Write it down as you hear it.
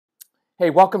Hey,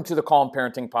 welcome to the Calm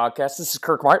Parenting Podcast. This is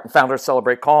Kirk Martin, founder of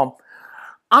Celebrate Calm.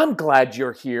 I'm glad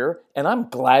you're here, and I'm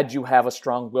glad you have a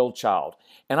strong-willed child.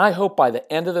 And I hope by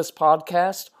the end of this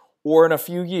podcast, or in a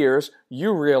few years,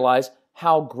 you realize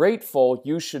how grateful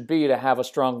you should be to have a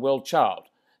strong-willed child.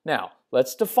 Now,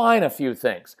 let's define a few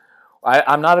things.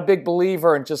 I'm not a big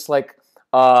believer in just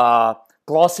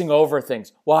glossing over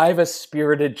things. Well, I have a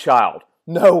spirited child.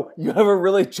 No, you have a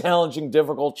really challenging,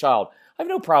 difficult child. I have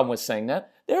no problem with saying that.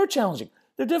 They're challenging.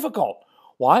 They're difficult.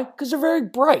 Why? Because they're very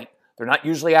bright. They're not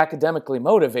usually academically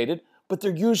motivated, but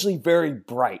they're usually very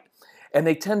bright. And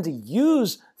they tend to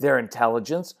use their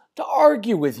intelligence to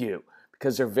argue with you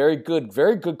because they're very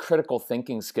good critical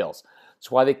thinking skills.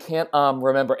 That's why they can't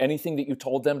remember anything that you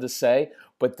told them to say,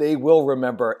 but they will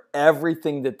remember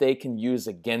everything that they can use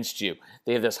against you.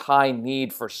 They have this high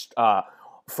need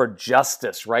for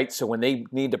justice, right? So when they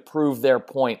need to prove their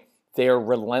point, they are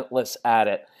relentless at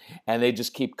it. And they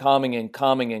just keep coming and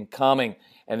coming and coming.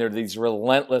 And they're these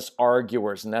relentless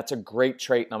arguers. And that's a great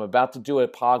trait. And I'm about to do a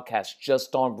podcast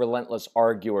just on relentless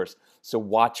arguers. So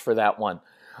watch for that one.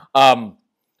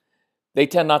 They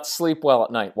tend not to sleep well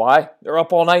at night. Why? They're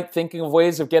up all night thinking of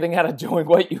ways of getting out of doing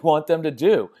what you want them to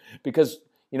do. Because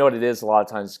you know what it is a lot of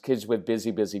times? Kids with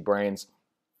busy brains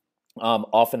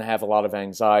often have a lot of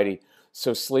anxiety.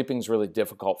 So sleeping's really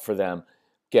difficult for them.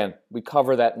 Again, we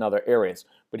cover that in other areas.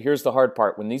 But here's the hard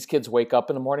part. When these kids wake up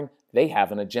in the morning, they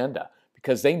have an agenda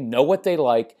because they know what they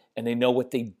like and they know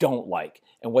what they don't like.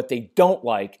 And what they don't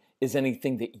like is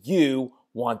anything that you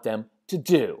want them to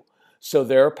do. So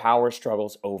there are power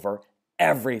struggles over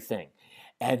everything.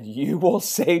 And you will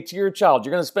say to your child,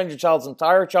 you're going to spend your child's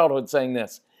entire childhood saying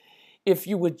this, if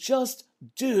you would just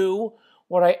do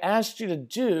what I asked you to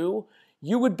do,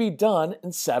 you would be done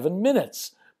in 7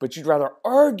 minutes. But you'd rather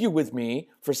argue with me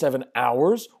for 7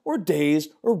 hours or days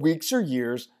or weeks or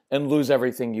years and lose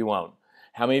everything you own.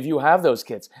 How many of you have those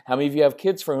kids? How many of you have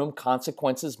kids for whom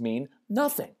consequences mean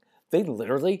nothing? They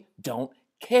literally don't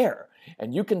care.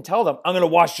 And you can tell them, I'm going to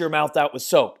wash your mouth out with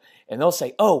soap. And they'll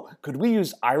say, oh, could we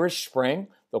use Irish Spring?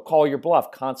 They'll call your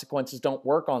bluff. Consequences don't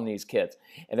work on these kids.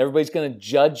 And everybody's going to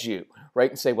judge you, right?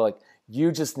 And say, well,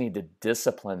 you just need to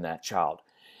discipline that child.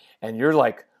 And you're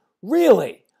like,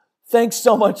 really? Thanks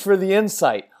so much for the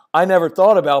insight. I never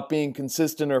thought about being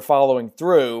consistent or following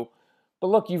through. But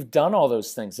look, you've done all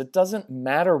those things. It doesn't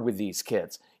matter with these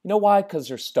kids. You know why? Because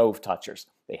they're stove touchers.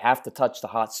 They have to touch the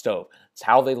hot stove. It's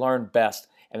how they learn best.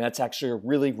 And that's actually a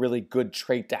really good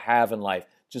trait to have in life.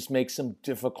 Just makes them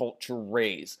difficult to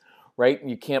raise, right? And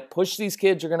you can't push these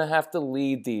kids. You're going to have to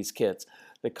lead these kids.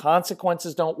 The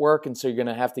consequences don't work, and so you're going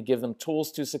to have to give them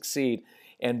tools to succeed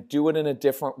and do it in a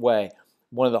different way.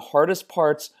 One of the hardest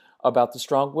parts about the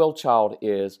strong-willed child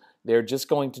is they're just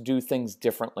going to do things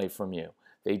differently from you.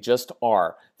 They just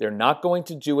are. They're not going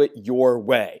to do it your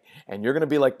way. And you're going to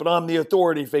be like, but I'm the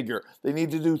authority figure. They need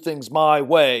to do things my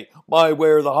way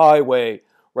or the highway,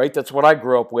 right? That's what I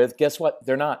grew up with. Guess what?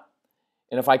 They're not.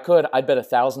 And if I could, I'd bet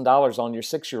 $1,000 on your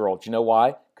 6-year-old. You know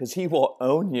why? Because he will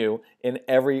own you in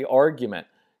every argument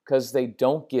because they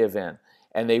don't give in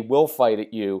and they will fight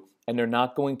at you and they're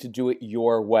not going to do it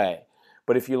your way.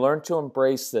 But if you learn to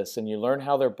embrace this and you learn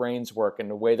how their brains work and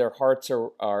the way their hearts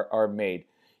are made,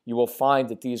 you will find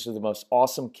that these are the most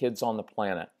awesome kids on the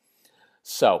planet.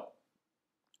 So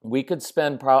I could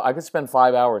spend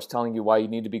 5 hours telling you why you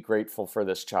need to be grateful for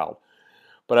this child.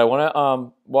 But I want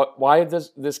to, why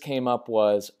this came up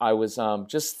was I was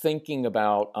just thinking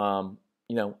about,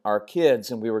 our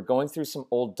kids, and we were going through some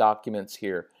old documents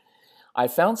here. I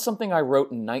found something I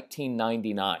wrote in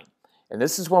 1999. And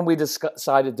this is when we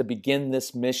decided to begin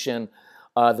this mission.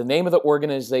 The name of the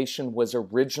organization was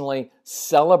originally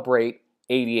Celebrate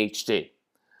ADHD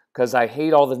because I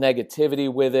hate all the negativity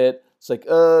with it. It's like,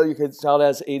 oh, your child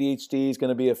has ADHD, is going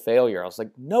to be a failure. I was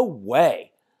like, no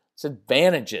way. It's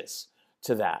advantages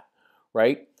to that,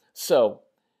 right? So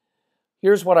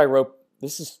here's what I wrote.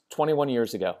 This is 21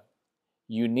 years ago.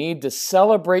 You need to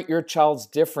celebrate your child's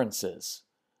differences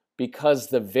because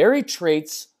the very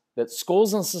traits that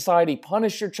schools and society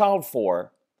punish your child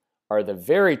for are the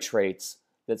very traits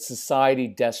that society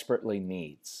desperately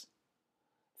needs.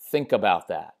 Think about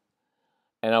that.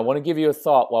 And I want to give you a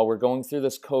thought while we're going through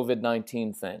this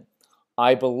COVID-19 thing.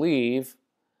 I believe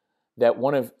that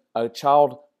a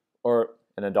child or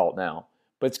an adult now,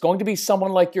 but it's going to be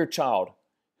someone like your child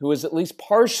who is at least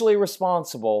partially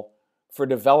responsible for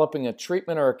developing a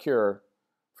treatment or a cure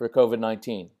for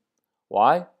COVID-19.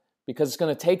 Why? Because it's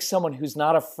going to take someone who's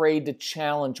not afraid to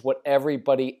challenge what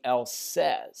everybody else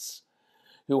says,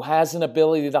 who has an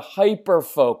ability to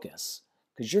hyper-focus,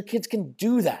 because your kids can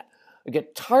do that. I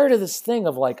get tired of this thing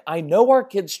of like, I know our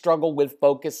kids struggle with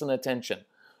focus and attention.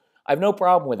 I have no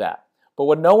problem with that. But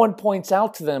what no one points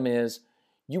out to them is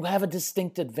you have a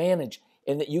distinct advantage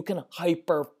in that you can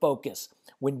hyper focus.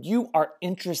 When you are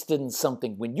interested in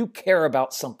something, when you care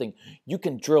about something, you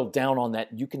can drill down on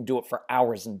that. You can do it for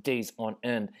hours and days on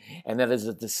end. And that is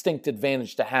a distinct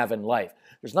advantage to have in life.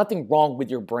 There's nothing wrong with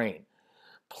your brain.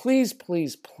 Please,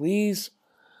 please, please,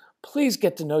 please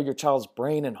get to know your child's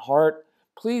brain and heart.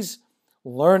 Please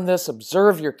learn this,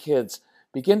 observe your kids,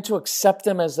 begin to accept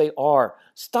them as they are.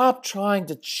 Stop trying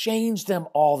to change them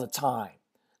all the time,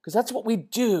 because that's what we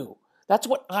do. That's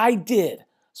what I did.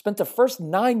 Spent the first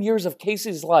 9 years of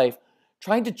Casey's life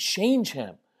trying to change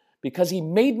him because he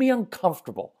made me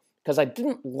uncomfortable, because I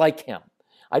didn't like him.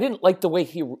 I didn't like the way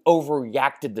he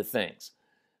overreacted to things.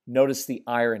 Notice the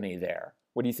irony there.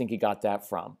 Where do you think he got that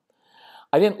from?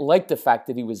 I didn't like the fact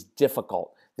that he was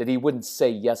difficult, that he wouldn't say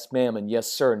yes ma'am and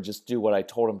yes sir and just do what I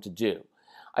told him to do.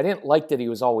 I didn't like that he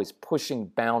was always pushing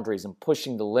boundaries and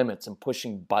pushing the limits and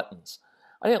pushing buttons.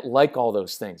 I didn't like all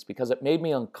those things because it made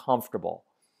me uncomfortable.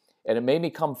 And it made me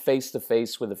come face to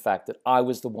face with the fact that I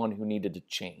was the one who needed to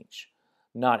change,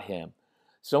 not him.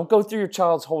 So don't go through your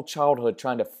child's whole childhood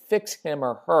trying to fix him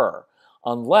or her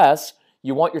unless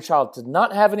you want your child to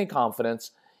not have any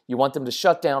confidence. You want them to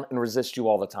shut down and resist you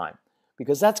all the time,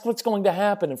 because that's what's going to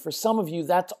happen. And for some of you,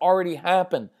 that's already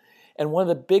happened. And one of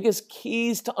the biggest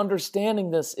keys to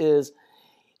understanding this is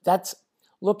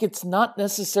it's not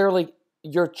necessarily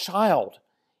your child.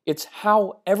 It's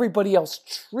how everybody else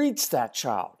treats that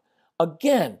child.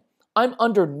 Again, I'm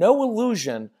under no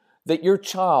illusion that your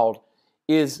child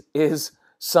is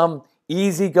some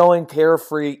easygoing,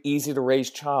 carefree, easy to raise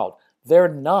child. They're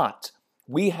not.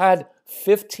 We had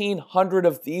 1,500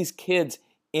 of these kids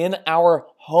in our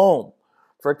home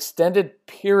for extended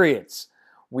periods.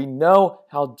 We know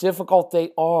how difficult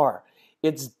they are.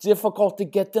 It's difficult to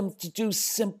get them to do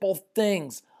simple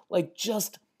things like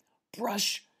just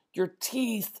brush your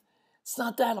teeth. It's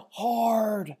not that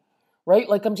hard, right?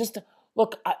 Like I'm just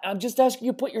asking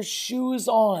you to put your shoes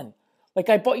on. Like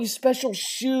I bought you special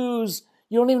shoes.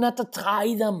 You don't even have to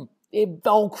tie them. They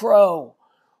Velcro,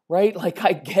 right? Like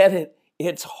I get it.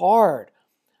 It's hard.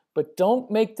 But don't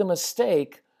make the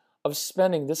mistake of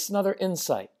spending, this is another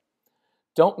insight.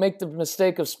 Don't make the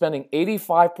mistake of spending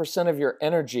 85% of your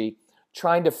energy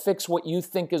trying to fix what you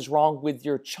think is wrong with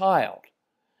your child.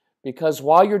 Because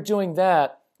while you're doing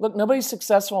that, look, nobody's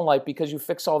successful in life because you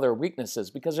fix all their weaknesses,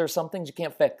 because there are some things you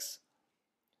can't fix.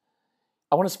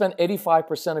 I want to spend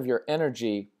 85% of your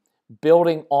energy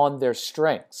building on their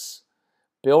strengths,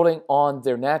 building on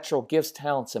their natural gifts,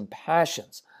 talents, and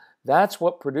passions. That's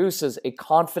what produces a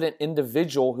confident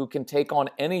individual who can take on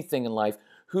anything in life,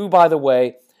 who, by the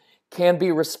way, can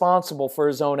be responsible for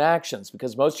his own actions,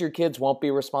 because most of your kids won't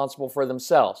be responsible for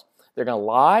themselves. They're going to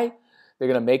lie, they're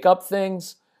going to make up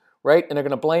things, right? And they're going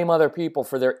to blame other people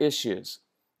for their issues.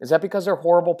 Is that because they're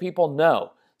horrible people?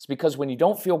 No. It's because when you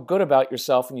don't feel good about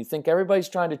yourself and you think everybody's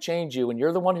trying to change you and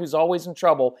you're the one who's always in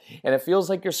trouble and it feels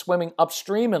like you're swimming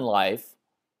upstream in life,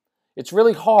 it's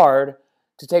really hard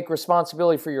to take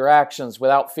responsibility for your actions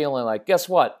without feeling like, guess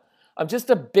what? I'm just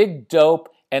a big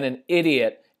dope and an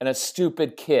idiot and a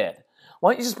stupid kid.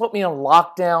 Why don't you just put me on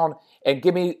lockdown and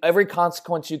give me every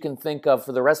consequence you can think of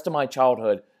for the rest of my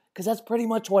childhood? Because that's pretty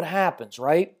much what happens,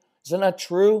 right? Isn't that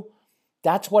true?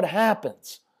 That's what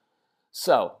happens.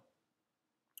 So,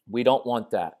 we don't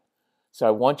want that. So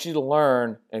I want you to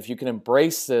learn, and if you can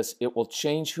embrace this, it will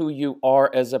change who you are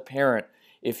as a parent.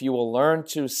 If you will learn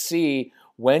to see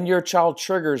when your child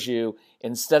triggers you,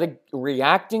 instead of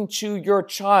reacting to your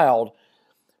child,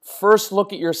 first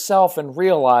look at yourself and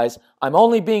realize, I'm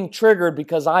only being triggered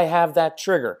because I have that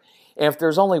trigger. And if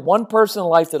there's only one person in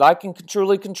life that I can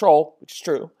truly control, which is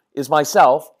true, is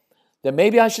myself, then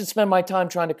maybe I should spend my time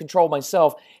trying to control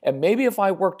myself. And maybe if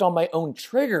I worked on my own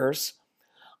triggers,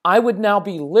 I would now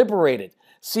be liberated.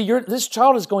 See, this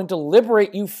child is going to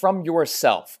liberate you from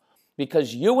yourself,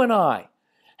 because you and I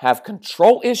have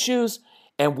control issues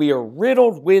and we are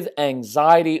riddled with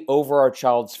anxiety over our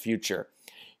child's future.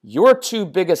 Your two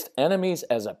biggest enemies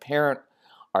as a parent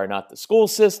are not the school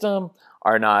system,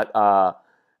 are not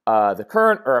the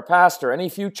current or a past or any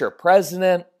future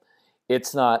president.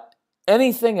 It's not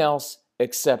anything else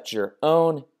except your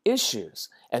own issues.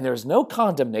 And there's no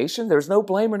condemnation, there's no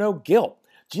blame or no guilt.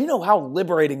 Do you know how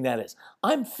liberating that is?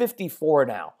 I'm 54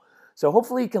 now, so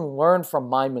hopefully you can learn from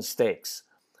my mistakes.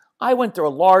 I went through a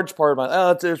large part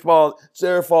of it's their fault, it's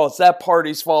their fault, it's that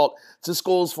party's fault, it's the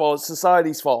school's fault, it's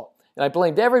society's fault. And I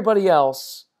blamed everybody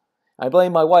else. I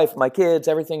blamed my wife, my kids,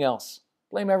 everything else.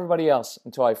 Blame everybody else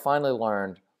until I finally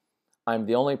learned I'm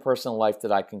the only person in life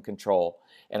that I can control.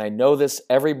 And I know this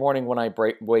every morning when I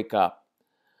wake up.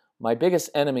 My biggest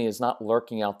enemy is not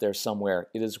lurking out there somewhere.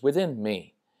 It is within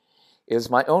me. It is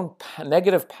my own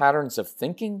negative patterns of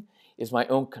thinking. It is my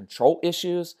own control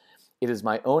issues. It is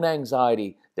my own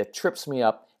anxiety that trips me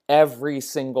up every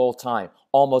single time.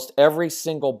 Almost every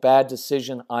single bad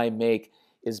decision I make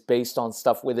is based on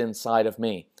stuff within inside of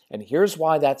me. And here's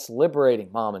why that's liberating,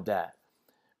 Mom and Dad.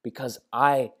 Because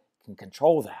I can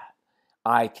control that.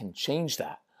 I can change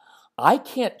that. I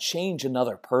can't change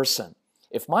another person.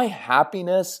 If my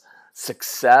happiness,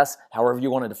 success, however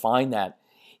you want to define that,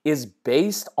 is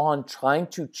based on trying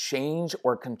to change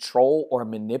or control or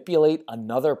manipulate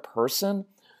another person,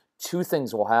 two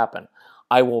things will happen.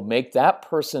 I will make that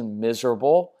person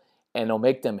miserable, and it'll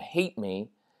make them hate me,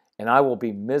 and I will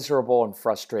be miserable and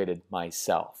frustrated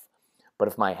myself. But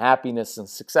if my happiness and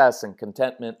success and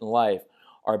contentment in life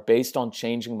are based on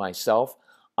changing myself,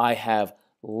 I have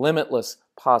limitless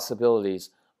possibilities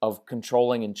of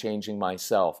controlling and changing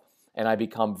myself. And I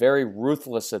become very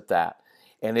ruthless at that.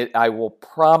 And I will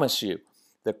promise you,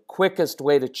 the quickest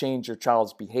way to change your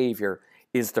child's behavior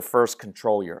is to first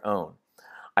control your own.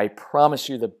 I promise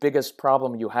you the biggest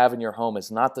problem you have in your home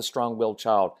is not the strong-willed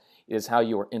child. It is how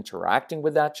you are interacting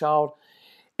with that child.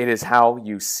 It is how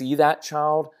you see that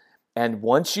child. And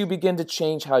once you begin to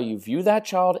change how you view that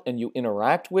child and you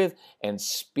interact with and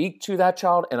speak to that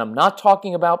child, and I'm not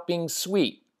talking about being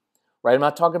sweet, right? I'm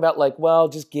not talking about like, well,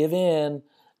 just give in.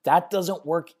 That doesn't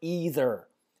work either.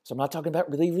 So I'm not talking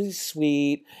about really, really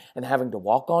sweet and having to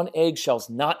walk on eggshells,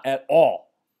 not at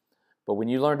all. But when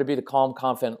you learn to be the calm,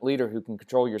 confident leader who can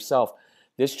control yourself,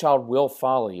 this child will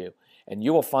follow you. And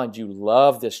you will find you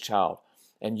love this child.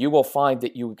 And you will find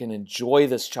that you can enjoy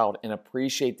this child and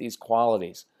appreciate these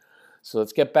qualities. So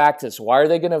let's get back to this.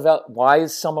 Why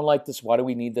is someone like this? Why do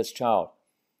we need this child?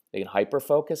 They can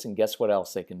hyper-focus, and guess what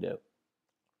else they can do?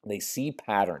 They see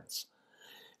patterns.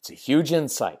 It's a huge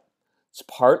insight. It's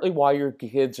partly why your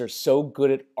kids are so good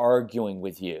at arguing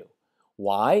with you.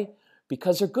 Why?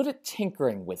 Because they're good at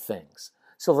tinkering with things.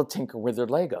 So they'll tinker with their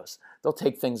Legos. They'll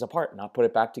take things apart and not put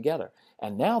it back together.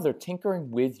 And now they're tinkering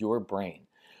with your brain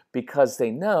because they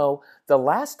know the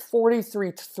last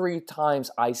 43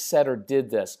 times I said or did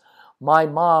this, my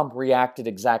mom reacted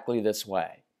exactly this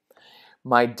way.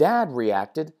 My dad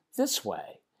reacted this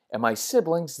way. And my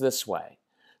siblings this way.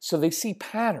 So they see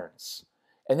patterns.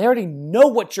 And they already know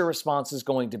what your response is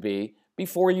going to be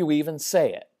before you even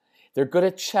say it. They're good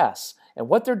at chess. And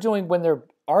what they're doing when they're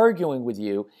arguing with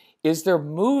you is they're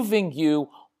moving you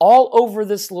all over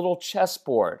this little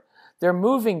chessboard. They're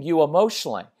moving you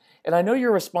emotionally. And I know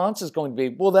your response is going to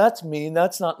be, well, that's mean,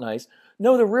 that's not nice.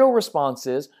 No, the real response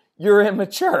is you're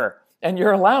immature and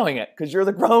you're allowing it because you're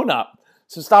the grown-up.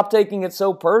 So stop taking it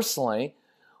so personally.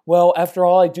 Well, after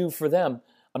all I do for them,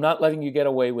 I'm not letting you get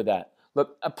away with that.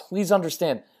 Look, please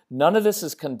understand, none of this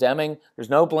is condemning. There's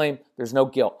no blame. There's no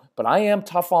guilt. But I am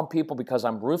tough on people because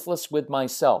I'm ruthless with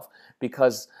myself,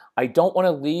 because I don't want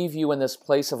to leave you in this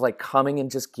place of like coming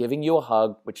and just giving you a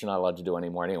hug, which you're not allowed to do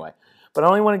anymore anyway. But I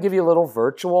only want to give you a little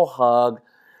virtual hug,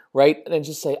 right? And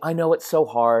just say, I know it's so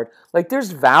hard. Like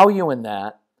there's value in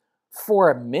that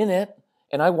for a minute.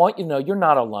 And I want you to know you're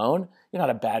not alone. You're not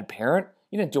a bad parent.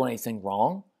 You didn't do anything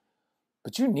wrong.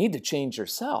 But you need to change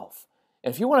yourself.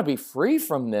 And if you want to be free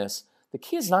from this, the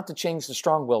key is not to change the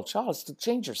strong-willed child, it's to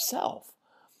change yourself.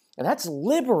 And that's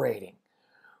liberating,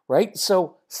 right?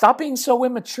 So stop being so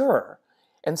immature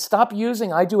and stop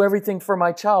using I do everything for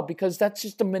my child because that's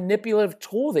just a manipulative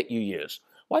tool that you use.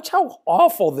 Watch how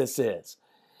awful this is.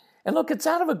 And look, it's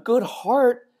out of a good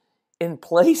heart in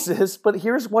places, but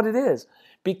here's what it is.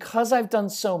 Because I've done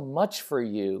so much for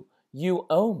you, you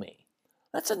owe me.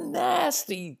 That's a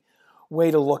nasty way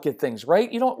to look at things,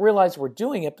 right? You don't realize we're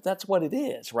doing it, but that's what it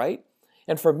is, right?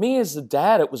 And for me as a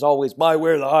dad, it was always my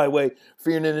way or the highway,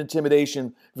 fear and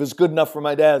intimidation. If it's good enough for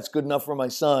my dad, it's good enough for my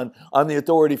son. I'm the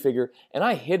authority figure. And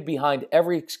I hid behind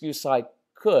every excuse I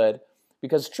could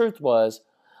because the truth was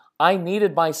I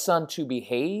needed my son to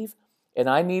behave and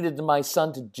I needed my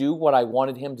son to do what I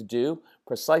wanted him to do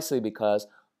precisely because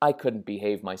I couldn't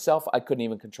behave myself. I couldn't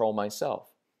even control myself.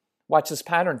 Watch this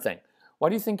pattern thing. Why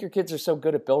do you think your kids are so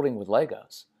good at building with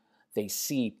Legos? They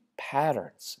see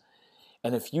patterns.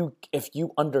 And if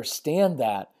you understand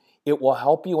that, it will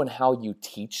help you in how you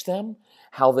teach them,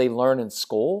 how they learn in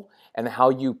school, and how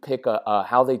you pick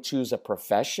how they choose a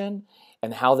profession,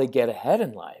 and how they get ahead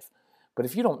in life. But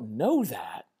if you don't know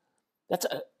that,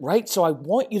 right? So I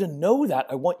want you to know that.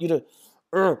 I want you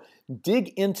to dig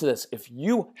into this. If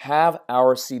you have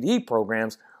our CD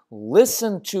programs,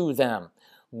 listen to them.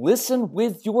 Listen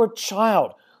with your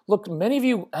child. Look, many of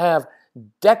you have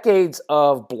decades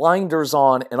of blinders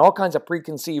on and all kinds of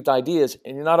preconceived ideas,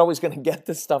 and you're not always going to get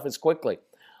this stuff as quickly.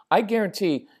 I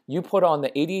guarantee you put on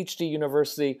the ADHD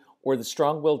University or the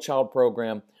Strong-Willed Child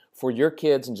program for your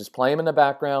kids and just play them in the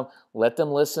background, let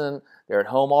them listen. They're at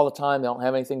home all the time. They don't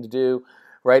have anything to do,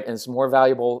 right? And it's more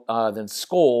valuable than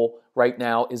school right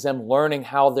now is them learning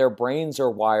how their brains are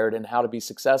wired and how to be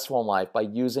successful in life by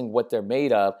using what they're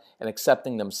made of and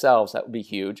accepting themselves. That would be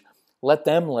huge. Let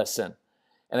them listen.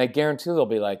 And I guarantee they'll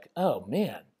be like, oh,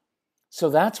 man, so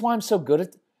that's why I'm so good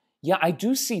at, yeah, I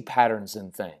do see patterns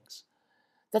in things.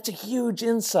 That's a huge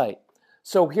insight.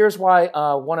 So here's why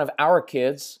one of our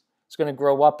kids is going to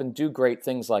grow up and do great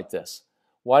things like this.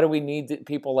 Why do we need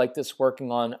people like this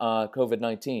working on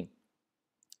COVID-19?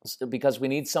 Because we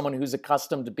need someone who's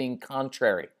accustomed to being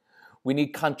contrary. We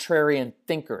need contrarian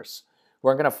thinkers who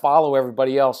aren't going to follow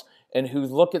everybody else and who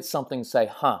look at something and say,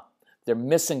 they're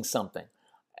missing something.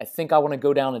 I think I want to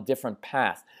go down a different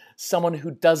path. Someone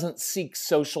who doesn't seek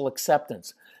social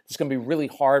acceptance. It's going to be really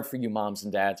hard for you moms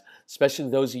and dads, especially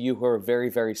those of you who are very,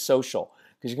 very social,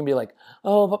 because you're going to be like,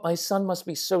 oh, but my son must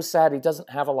be so sad he doesn't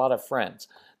have a lot of friends.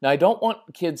 Now, I don't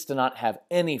want kids to not have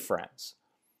any friends.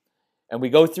 And we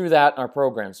go through that in our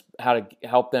programs, how to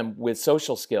help them with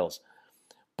social skills.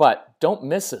 But don't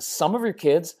miss this. Some of your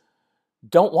kids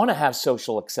don't want to have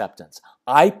social acceptance.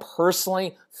 I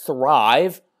personally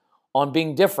thrive on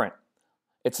being different.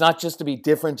 It's not just to be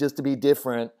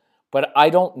different, but I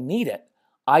don't need it.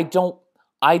 I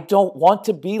don't want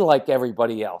to be like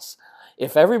everybody else.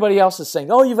 If everybody else is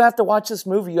saying, oh, you have to watch this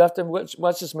movie, you have to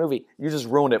watch this movie, you just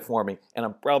ruined it for me, and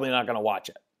I'm probably not going to watch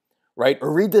it, right?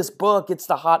 Or read this book, it's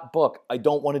the hot book. I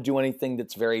don't want to do anything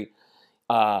that's very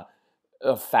a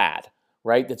fad,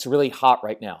 right? That's really hot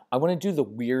right now. I want to do the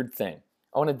weird thing.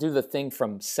 I want to do the thing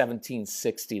from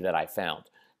 1760 that I found,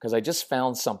 because I just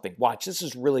found something. Watch, this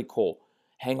is really cool.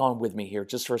 Hang on with me here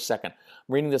just for a second.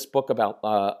 I'm reading this book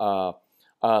about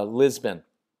Lisbon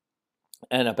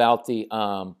and about the,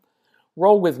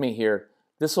 roll with me here.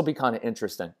 This will be kind of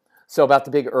interesting. So about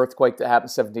the big earthquake that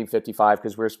happened in 1755,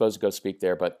 because we were supposed to go speak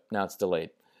there, but now it's delayed.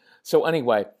 So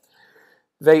anyway,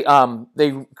 they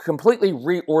completely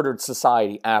reordered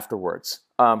society afterwards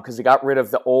because they got rid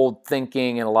of the old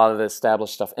thinking and a lot of the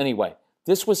established stuff. Anyway,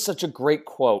 this was such a great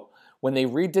quote. When they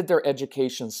redid their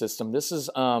education system, this is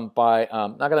by,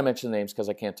 not going to mention names because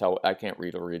I can't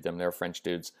read or read them. They're French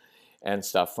dudes and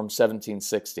stuff from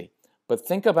 1760. But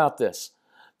think about this.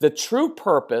 The true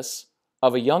purpose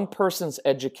of a young person's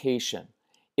education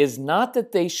is not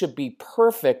that they should be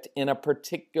perfect in a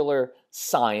particular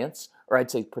science, or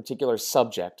I'd say particular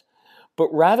subject,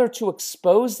 but rather to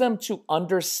expose them to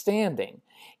understanding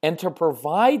and to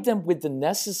provide them with the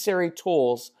necessary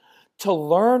tools to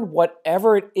learn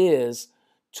whatever it is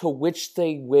to which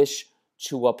they wish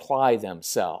to apply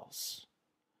themselves.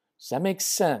 Does that make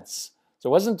sense? So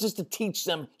it wasn't just to teach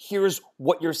them, here's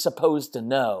what you're supposed to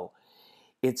know.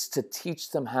 It's to teach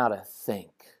them how to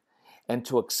think and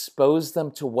to expose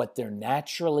them to what they're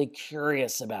naturally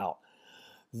curious about.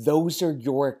 Those are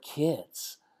your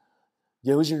kids.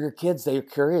 Those are your kids. They're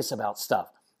curious about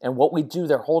stuff. And what we do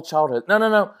their whole childhood,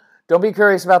 no. Don't be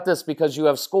curious about this because you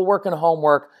have schoolwork and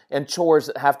homework and chores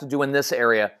that have to do in this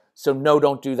area. So no,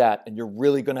 don't do that. And you're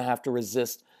really going to have to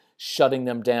resist shutting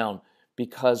them down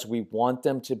because we want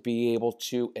them to be able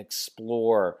to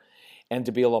explore and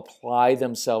to be able to apply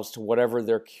themselves to whatever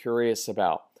they're curious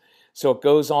about. So it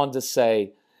goes on to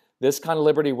say, this kind of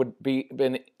liberty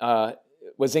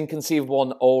was inconceivable in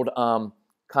the old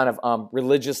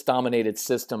religious-dominated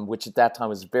system, which at that time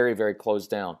was very, very closed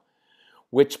down,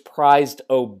 which prized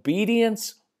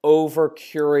obedience over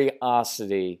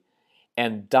curiosity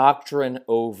and doctrine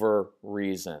over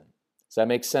reason. Does that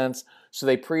make sense? So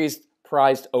they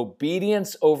prized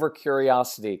obedience over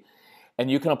curiosity. And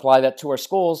you can apply that to our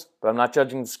schools, but I'm not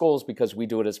judging the schools because we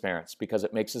do it as parents, because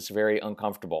it makes us very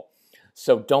uncomfortable.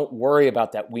 So don't worry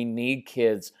about that. We need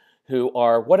kids who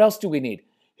are, what else do we need?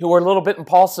 Who are a little bit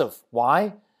impulsive.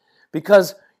 Why?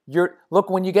 Because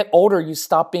when you get older, you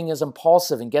stop being as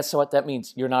impulsive, and guess what that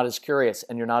means? You're not as curious,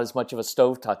 and you're not as much of a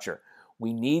stove toucher.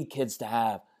 We need kids to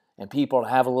have, and people to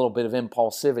have a little bit of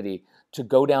impulsivity to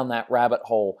go down that rabbit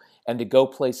hole and to go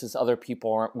places other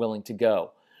people aren't willing to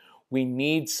go. We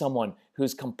need someone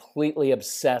who's completely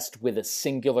obsessed with a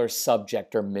singular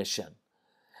subject or mission.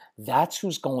 That's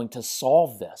who's going to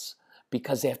solve this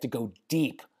because they have to go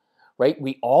deep, right?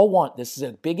 We all want, this is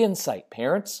a big insight,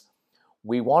 parents,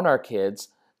 we want our kids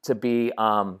to be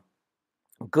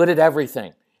good at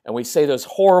everything. And we say those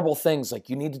horrible things like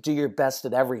you need to do your best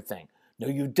at everything. No,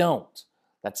 you don't.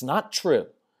 That's not true.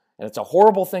 And it's a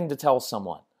horrible thing to tell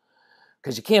someone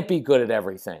because you can't be good at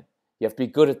everything. You have to be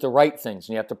good at the right things,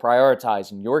 and you have to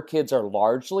prioritize. And your kids are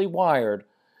largely wired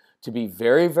to be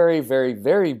very, very, very,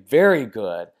 very, very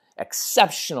good,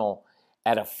 exceptional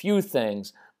at a few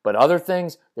things, but other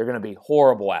things they're going to be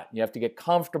horrible at. You have to get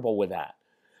comfortable with that,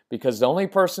 because the only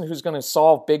person who's going to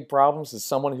solve big problems is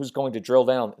someone who's going to drill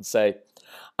down and say,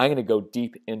 I'm going to go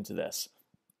deep into this.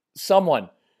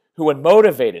 Someone who, when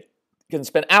motivated, can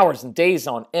spend hours and days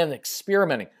on end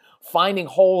experimenting, finding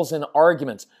holes in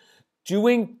arguments,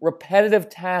 doing repetitive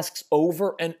tasks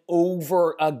over and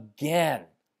over again,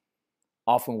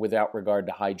 often without regard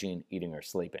to hygiene, eating, or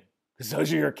sleeping, because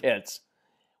those are your kids.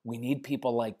 We need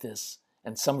people like this,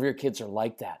 and some of your kids are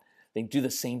like that. They do the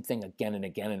same thing again and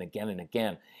again and again and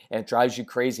again, and it drives you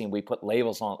crazy, and we put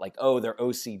labels on it like, oh, they're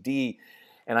OCD,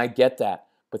 and I get that,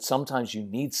 but sometimes you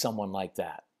need someone like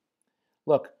that.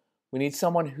 Look, we need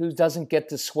someone who doesn't get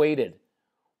dissuaded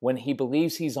when he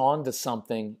believes he's on to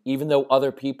something, even though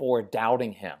other people are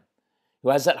doubting him, who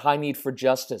has that high need for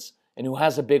justice, and who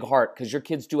has a big heart, because your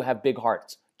kids do have big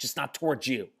hearts, just not towards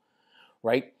you,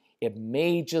 right? It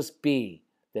may just be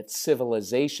that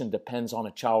civilization depends on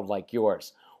a child like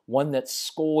yours, one that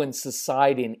school and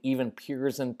society and even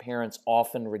peers and parents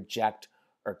often reject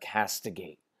or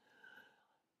castigate.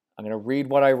 I'm going to read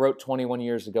what I wrote 21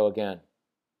 years ago again.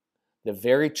 The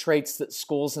very traits that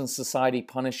schools and society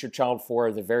punish your child for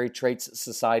are the very traits that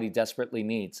society desperately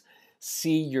needs.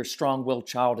 See your strong-willed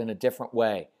child in a different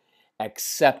way.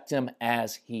 Accept him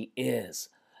as he is.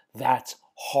 That's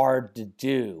hard to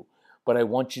do, but I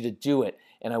want you to do it,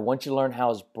 and I want you to learn how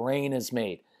his brain is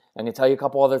made. I'm going to tell you a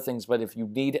couple other things, but if you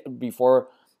need, before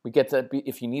we get to,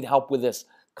 if you need help with this,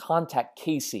 contact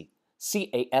Casey,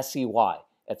 C-A-S-E-Y,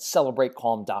 at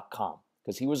celebratecalm.com,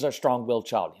 because he was our strong-willed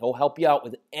child. He'll help you out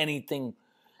with anything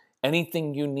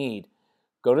you need.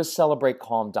 Go to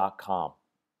celebratecalm.com.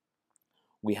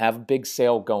 We have a big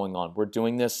sale going on. We're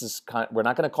doing this we're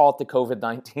not going to call it the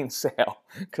COVID-19 sale,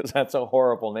 because that's a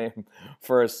horrible name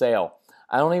for a sale.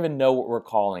 I don't even know what we're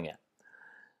calling it.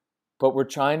 But we're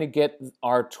trying to get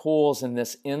our tools and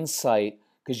this insight,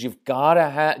 because you've got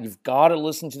to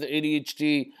listen to the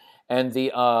ADHD and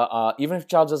the even if the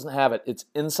child doesn't have it, it's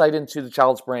insight into the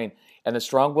child's brain. And the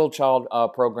Strong-Willed Child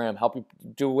program help you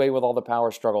do away with all the power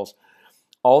struggles.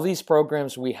 All these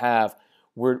programs we have,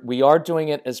 we are doing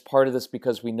it as part of this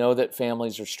because we know that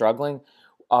families are struggling.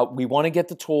 We want to get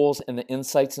the tools and the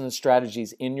insights and the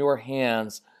strategies in your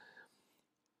hands.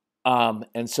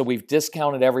 And so we've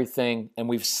discounted everything and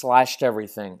we've slashed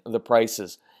everything, the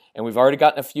prices. And we've already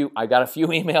gotten I got a few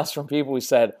emails from people who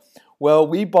said, well,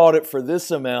 we bought it for this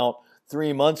amount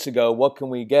 3 months ago. What can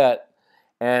we get?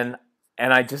 And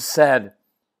I just said,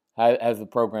 have the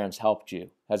programs helped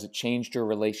you? Has it changed your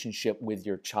relationship with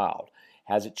your child?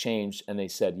 Has it changed? And they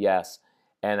said yes.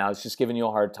 And I was just giving you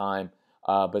a hard time,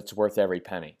 but it's worth every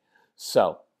penny.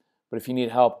 So, but if you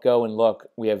need help, go and look.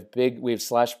 We have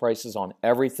slash prices on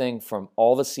everything from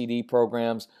all the CD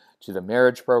programs to the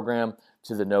marriage program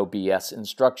to the No BS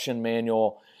instruction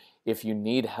manual. If you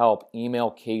need help,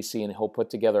 email Casey and he'll put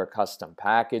together a custom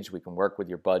package. We can work with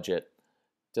your budget.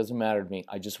 Doesn't matter to me.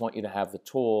 I just want you to have the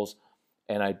tools,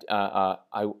 and I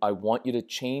want you to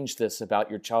change this about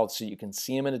your child so you can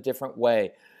see him in a different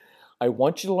way. I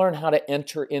want you to learn how to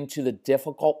enter into the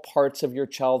difficult parts of your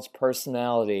child's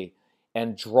personality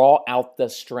and draw out the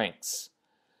strengths.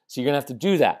 So you're going to have to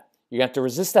do that. You're going to have to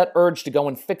resist that urge to go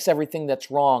and fix everything that's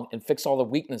wrong and fix all the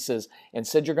weaknesses.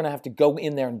 Instead, you're going to have to go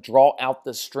in there and draw out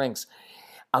the strengths.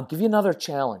 I'll give you another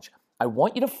challenge. I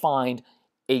want you to find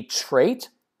a trait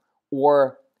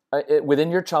or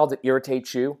within your child that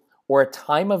irritates you, or a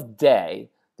time of day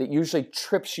that usually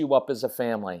trips you up as a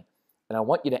family. And I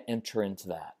want you to enter into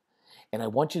that. And I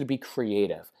want you to be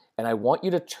creative. And I want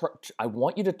you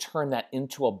to turn that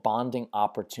into a bonding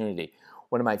opportunity.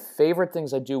 One of my favorite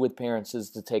things I do with parents is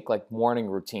to take like morning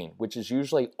routine, which is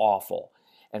usually awful,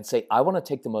 and say, I want to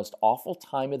take the most awful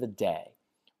time of the day,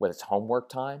 whether it's homework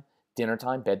time, dinner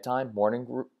time, bedtime, morning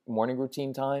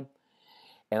routine time,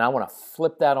 and I want to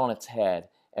flip that on its head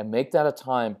and make that a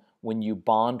time when you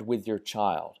bond with your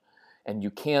child. And you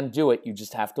can do it, you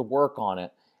just have to work on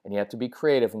it, and you have to be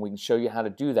creative, and we can show you how to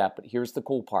do that. But here's the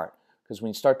cool part, because when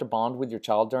you start to bond with your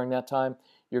child during that time,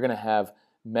 you're going to have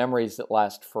memories that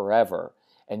last forever,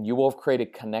 and you will have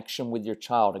created connection with your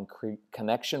child, and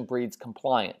connection breeds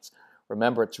compliance.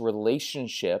 Remember, it's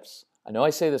relationships. I know I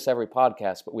say this every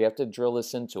podcast, but we have to drill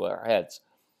this into our heads.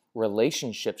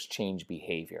 Relationships change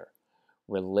behavior.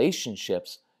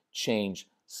 Relationships change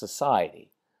society.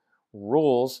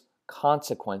 Rules,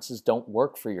 consequences don't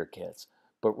work for your kids,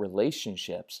 but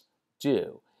relationships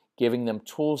do, giving them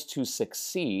tools to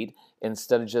succeed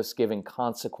instead of just giving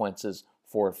consequences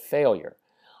for failure.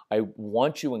 I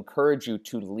want to encourage you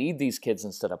to lead these kids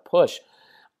instead of push,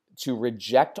 to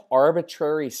reject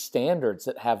arbitrary standards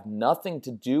that have nothing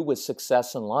to do with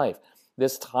success in life.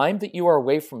 This time that you are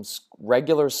away from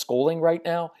regular schooling right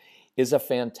now is a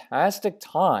fantastic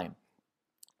time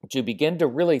to begin to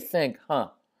really think,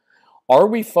 are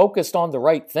we focused on the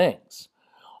right things?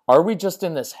 Are we just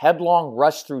in this headlong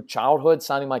rush through childhood,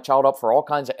 signing my child up for all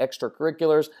kinds of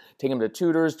extracurriculars, taking him to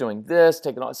tutors, doing this,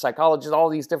 taking on psychologists, all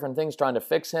these different things, trying to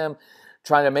fix him,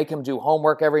 trying to make him do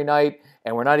homework every night,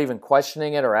 and we're not even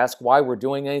questioning it or ask why we're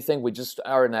doing anything. We just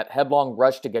are in that headlong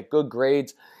rush to get good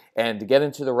grades and to get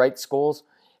into the right schools.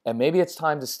 And maybe it's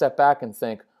time to step back and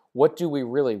think, what do we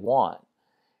really want?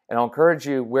 And I'll encourage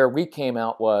you, where we came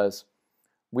out was,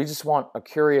 we just want a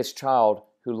curious child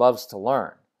who loves to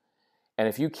learn. And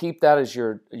if you keep that as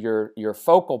your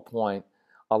focal point,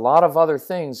 a lot of other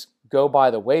things go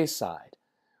by the wayside.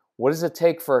 What does it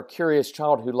take for a curious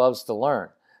child who loves to learn?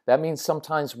 That means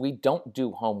sometimes we don't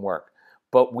do homework,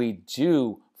 but we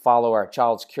do follow our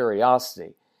child's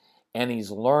curiosity. And he's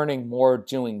learning more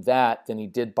doing that than he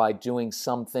did by doing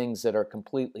some things that are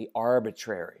completely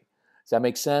arbitrary. Does that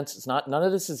make sense? None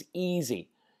of this is easy.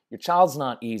 Your child's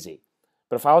not easy.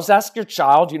 But if I was to ask your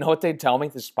child, you know what they'd tell me?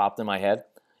 This popped in my head.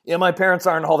 Yeah, my parents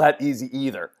aren't all that easy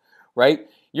either, right?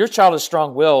 Your child is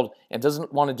strong-willed and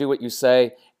doesn't want to do what you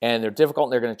say, and they're difficult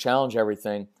and they're going to challenge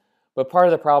everything. But part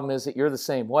of the problem is that you're the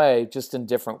same way, just in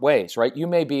different ways, right? You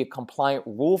may be a compliant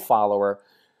rule follower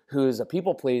who's a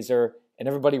people pleaser and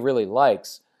everybody really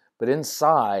likes, but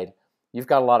inside, you've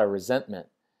got a lot of resentment.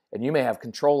 And you may have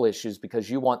control issues because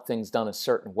you want things done a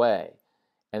certain way,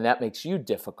 and that makes you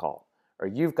difficult. Or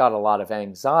you've got a lot of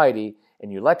anxiety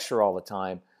and you lecture all the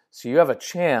time, so you have a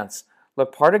chance.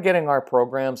 Look, part of getting our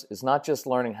programs is not just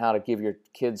learning how to give your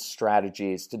kids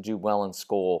strategies to do well in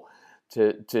school,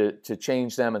 to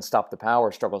change them and stop the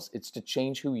power struggles. It's to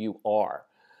change who you are.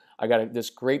 I got this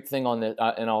great thing on the,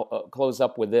 and I'll close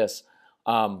up with this.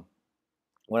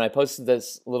 When I posted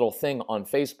this little thing on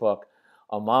Facebook,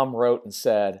 a mom wrote and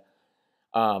said,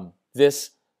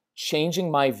 this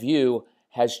changing my view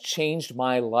has changed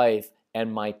my life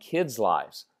and my kids'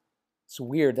 lives. It's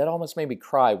weird. That almost made me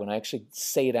cry when I actually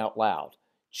say it out loud.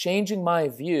 Changing my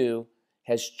view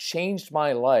has changed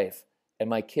my life and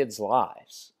my kids'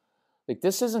 lives. Like,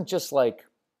 this isn't just like,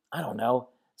 I don't know.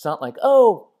 It's not like,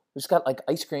 oh, we just got like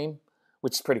ice cream,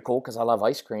 which is pretty cool because I love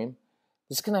ice cream.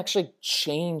 This can actually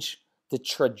change the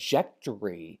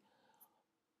trajectory.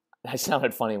 I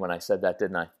sounded funny when I said that,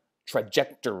 didn't I?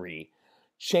 Trajectory.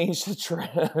 Change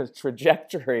the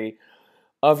trajectory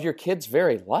of your kid's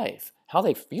very life, how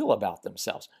they feel about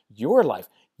themselves, your life.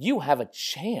 You have a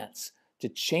chance to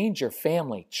change your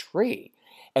family tree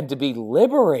and to be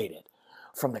liberated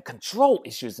from the control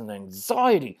issues and the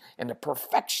anxiety and the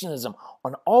perfectionism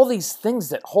on all these things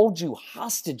that hold you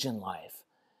hostage in life.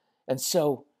 And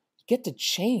so you get to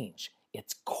change.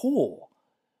 It's cool.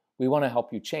 We want to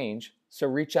help you change. So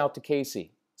reach out to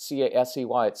Casey,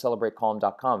 C-A-S-E-Y at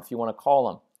celebratecalm.com. If you want to call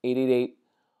him,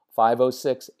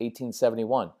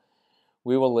 888-506-1871.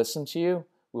 We will listen to you.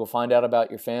 We will find out about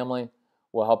your family.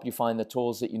 We'll help you find the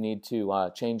tools that you need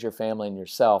to change your family and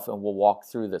yourself, and we'll walk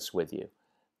through this with you.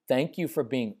 Thank you for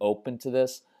being open to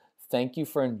this. Thank you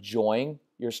for enjoying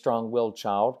your strong-willed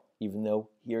child, even though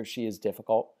he or she is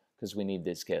difficult, because we need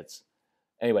these kids.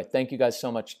 Anyway, thank you guys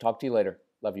so much. Talk to you later.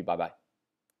 Love you. Bye-bye.